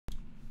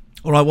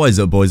Alright, what is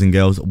up boys and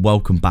girls,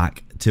 welcome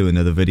back to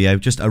another video.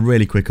 Just a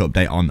really quick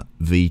update on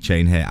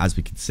Vechain here. As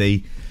we can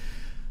see,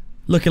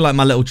 looking like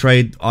my little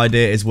trade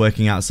idea is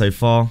working out so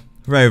far.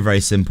 Very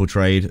simple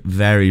trade,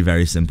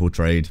 very simple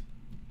trade.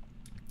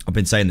 I've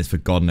been saying this for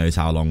God knows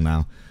how long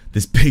now.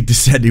 This big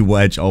descending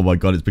wedge, oh my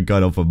god, it's been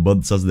going on for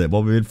months, hasn't it?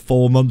 What, we've been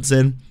 4 months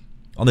in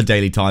on the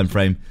daily time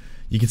frame.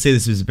 You can see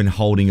this has been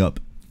holding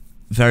up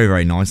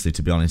very nicely,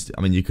 to be honest.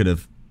 I mean, you can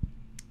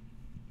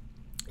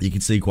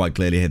see quite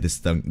clearly here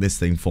this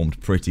thing formed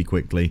pretty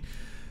quickly.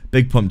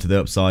 Big pump to the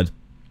upside.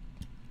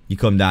 You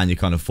come down, you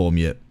kind of form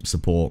your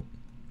support.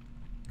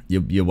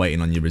 You're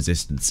waiting on your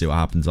resistance to see what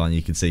happens on.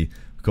 You can see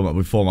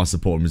we form our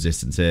support and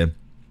resistance here.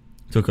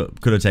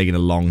 Could have taken a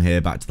long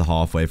here back to the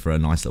halfway for a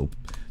nice little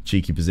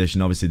cheeky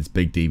position. Obviously this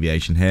big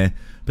deviation here.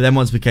 But then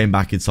once we came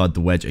back inside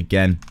the wedge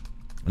again,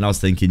 and I was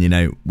thinking, you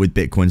know, with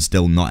Bitcoin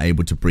still not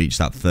able to breach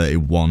that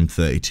 31,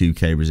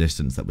 32k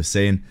resistance that we're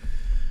seeing,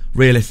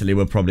 realistically,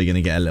 we're probably going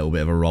to get a little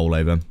bit of a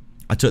rollover.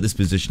 I took this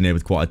position here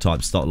with quite a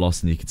tight stop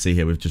loss, and you can see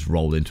here we've just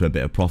rolled into a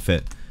bit of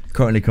profit.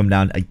 Currently come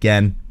down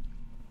again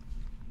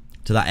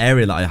to that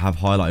area that I have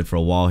highlighted for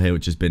a while here,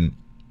 which has been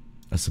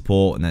a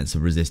support, and then it's a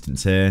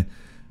resistance here.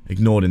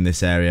 Ignored in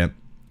this area,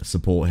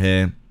 support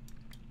here,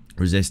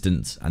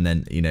 resistance, and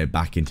then, you know,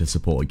 back into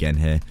support again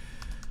here.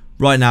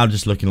 Right now,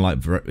 just looking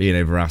like, you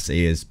know,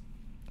 Veracity is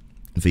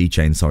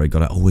Vechain. Sorry,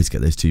 God, I always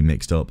get those two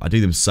mixed up. I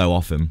do them so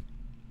often.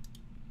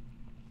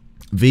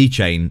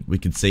 Vechain, we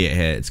can see it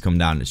here. It's come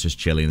down. It's just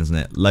chilling, isn't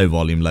it? Low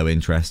volume, low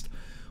interest.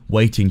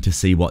 Waiting to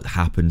see what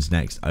happens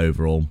next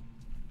overall.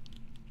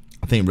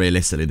 I think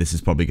realistically, this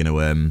is probably going to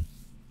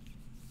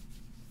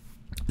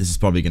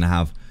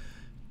have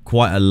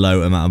quite a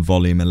low amount of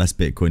volume unless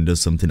Bitcoin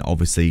does something.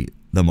 Obviously,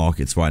 the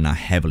market's right now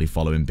heavily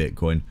following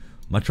Bitcoin.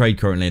 My trade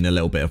currently in a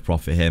little bit of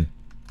profit here.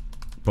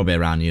 Probably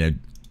around, you know,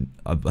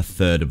 a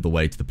third of the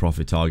way to the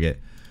profit target.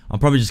 I'm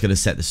probably just going to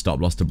set the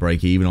stop loss to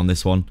break even on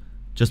this one,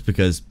 just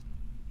because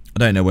I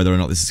don't know whether or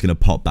not this is going to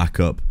pop back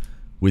up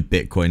with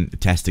Bitcoin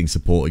testing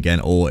support again,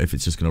 or if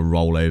it's just going to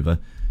roll over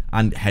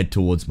and head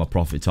towards my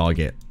profit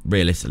target.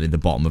 Realistically, the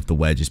bottom of the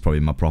wedge is probably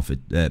my profit,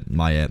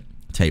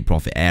 take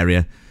profit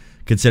area,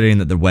 considering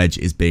that the wedge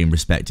is being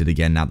respected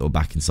again now that we're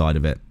back inside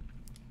of it.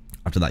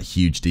 After that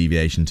huge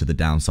deviation to the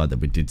downside that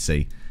we did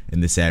see in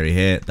this area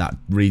here,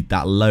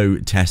 that low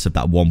test of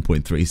that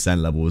 1.3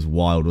 cent level was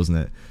wild, wasn't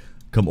it?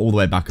 Come all the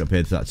way back up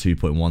here to that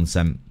 2.1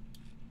 cent.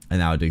 And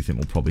now I do think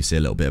we'll probably see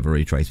a little bit of a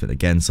retracement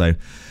again. So,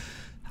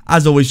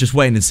 as always, just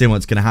waiting and seeing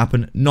what's going to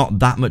happen. Not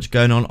that much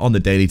going on the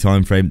daily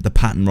time frame. The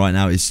pattern right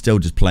now is still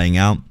just playing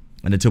out.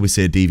 And until we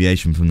see a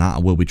deviation from that, I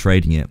will be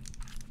trading it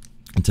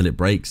until it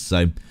breaks.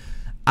 So,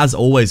 as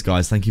always,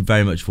 guys, thank you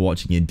very much for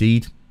watching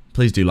indeed.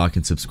 Please do like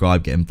and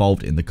subscribe, get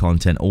involved in the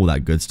content, all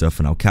that good stuff.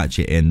 And I'll catch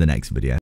you in the next video.